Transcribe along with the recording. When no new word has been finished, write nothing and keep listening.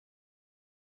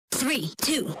3,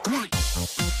 2,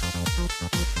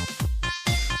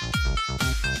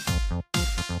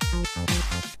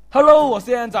 1。Hello， 我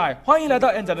是 M 仔，欢迎来到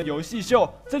M 仔的游戏秀。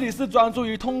这里是专注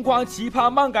于通关奇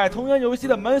葩漫改同人游戏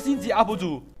的萌新级 UP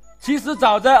主。其实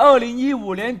早在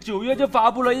2015年9月就发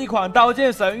布了一款《刀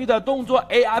剑神域》的动作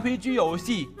ARPG 游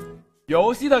戏。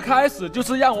游戏的开始就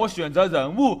是让我选择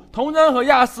人物同人和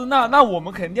亚丝娜，那我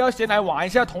们肯定要先来玩一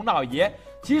下头脑爷。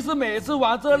其实每次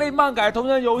玩这类漫改同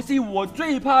人游戏，我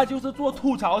最怕就是做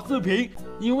吐槽视频，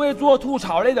因为做吐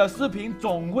槽类的视频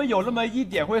总会有那么一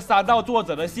点会伤到作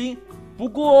者的心。不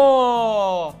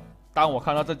过，当我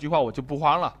看到这句话，我就不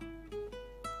慌了。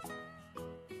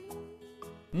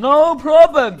No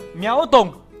problem， 秒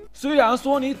懂。虽然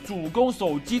说你主攻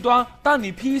手机端，但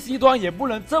你 PC 端也不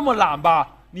能这么懒吧？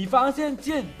你发现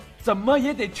键怎么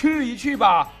也得去一去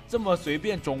吧？这么随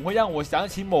便，总会让我想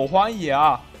起某荒野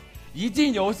啊！一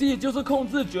进游戏就是控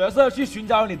制角色去寻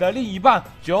找你的另一半。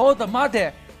我的妈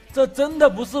的，这真的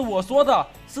不是我说的，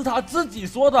是他自己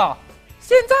说的。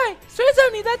现在随着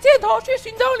你的箭头去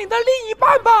寻找你的另一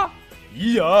半吧。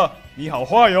咦呀，你好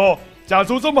坏哟！讲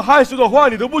出这么害羞的话，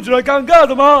你都不觉得尴尬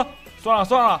的吗？算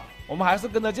了，我们还是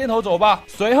跟着箭头走吧。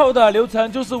随后的流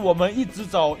程就是我们一直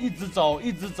走。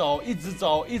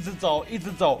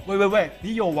喂，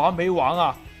你有完没完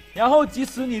啊？然后即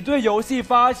使你对游戏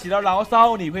发起了牢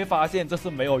骚，你会发现这是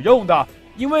没有用的，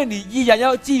因为你依然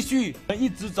要继续一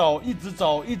直走。10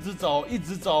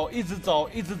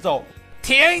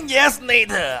 years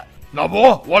later， 老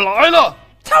婆，我来了。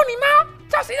操你妈！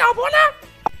叫谁老婆呢？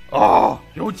啊，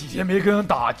有几天没跟人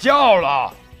打架了，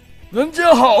人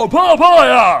家好怕怕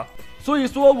呀。所以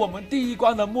说我们第一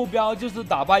关的目标就是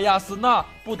打败亚丝娜，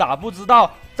不打不知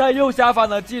道。在右下方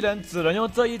的技能只能用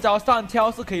这一招上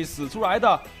挑是可以使出来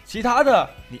的，其他的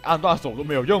你按断手都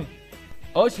没有用。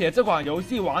而且这款游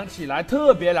戏玩起来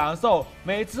特别难受，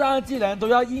每次按技能都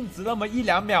要硬直那么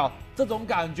1-2秒，这种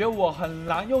感觉我很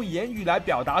难用言语来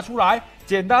表达出来。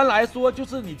简单来说就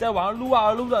是你在玩撸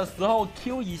啊撸的时候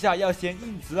Q 一下要先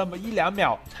硬直那么1-2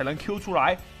秒才能 Q 出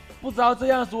来，不知道这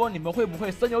样说你们会不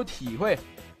会深有体会？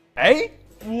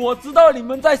我知道你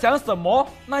们在想什么，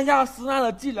那亚丝娜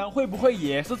的技能会不会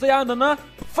也是这样的呢？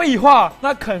废话，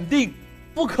那肯定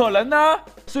不可能啊！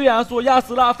虽然说亚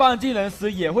丝娜放技能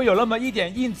时也会有那么一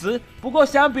点硬直，不过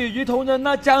相比于同人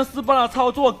那僵尸般的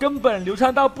操作根本流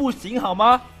畅到不行好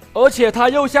吗？而且他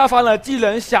右下方的技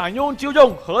能想用就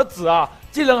用，何止啊！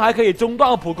技能还可以中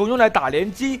段普攻用来打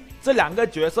连击，这两个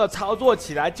角色操作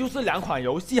起来就是两款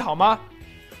游戏好吗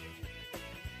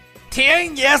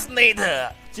？10 years later，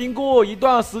 经过一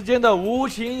段时间的无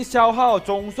情消耗，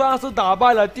总算是打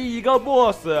败了第一个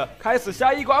BOSS， 开始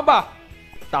下一关吧。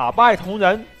打败同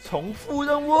人，重复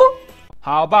任务。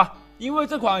好吧，因为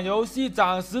这款游戏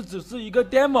暂时只是一个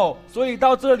demo， 所以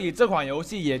到这里这款游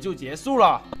戏也就结束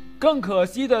了。更可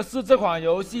惜的是，这款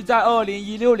游戏在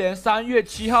2016年3月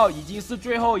7号已经是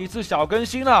最后一次小更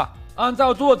新了。按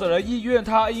照作者的意愿，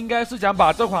他应该是想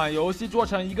把这款游戏做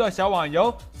成一个小网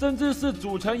游，甚至是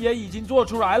主城也已经做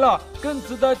出来了。更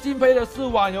值得敬佩的是，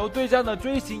网游对战的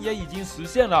追形也已经实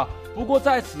现了。不过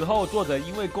在此后，作者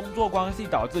因为工作关系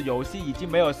导致游戏已经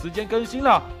没有时间更新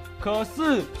了。可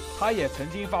是他也曾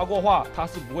经发过话，他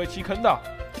是不会弃坑的，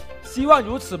希望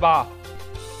如此吧。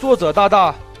作者大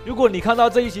大，如果你看到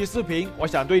这一期视频，我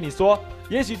想对你说，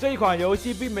也许这一款游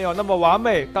戏并没有那么完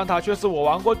美，但它却是我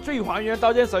玩过最还原《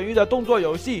刀剑神域》的动作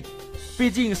游戏。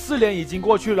毕竟4年已经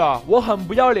过去了，我很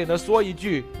不要脸的说一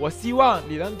句，我希望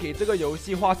你能给这个游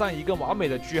戏画上一个完美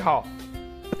的句号。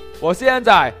我是 M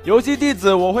仔，游戏地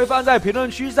址我会放在评论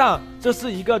区上。这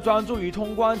是一个专注于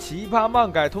通关奇葩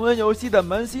漫改同人游戏的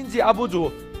萌新级 UP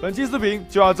主。本期视频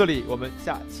就到这里，我们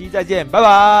下期再见，拜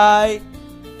拜。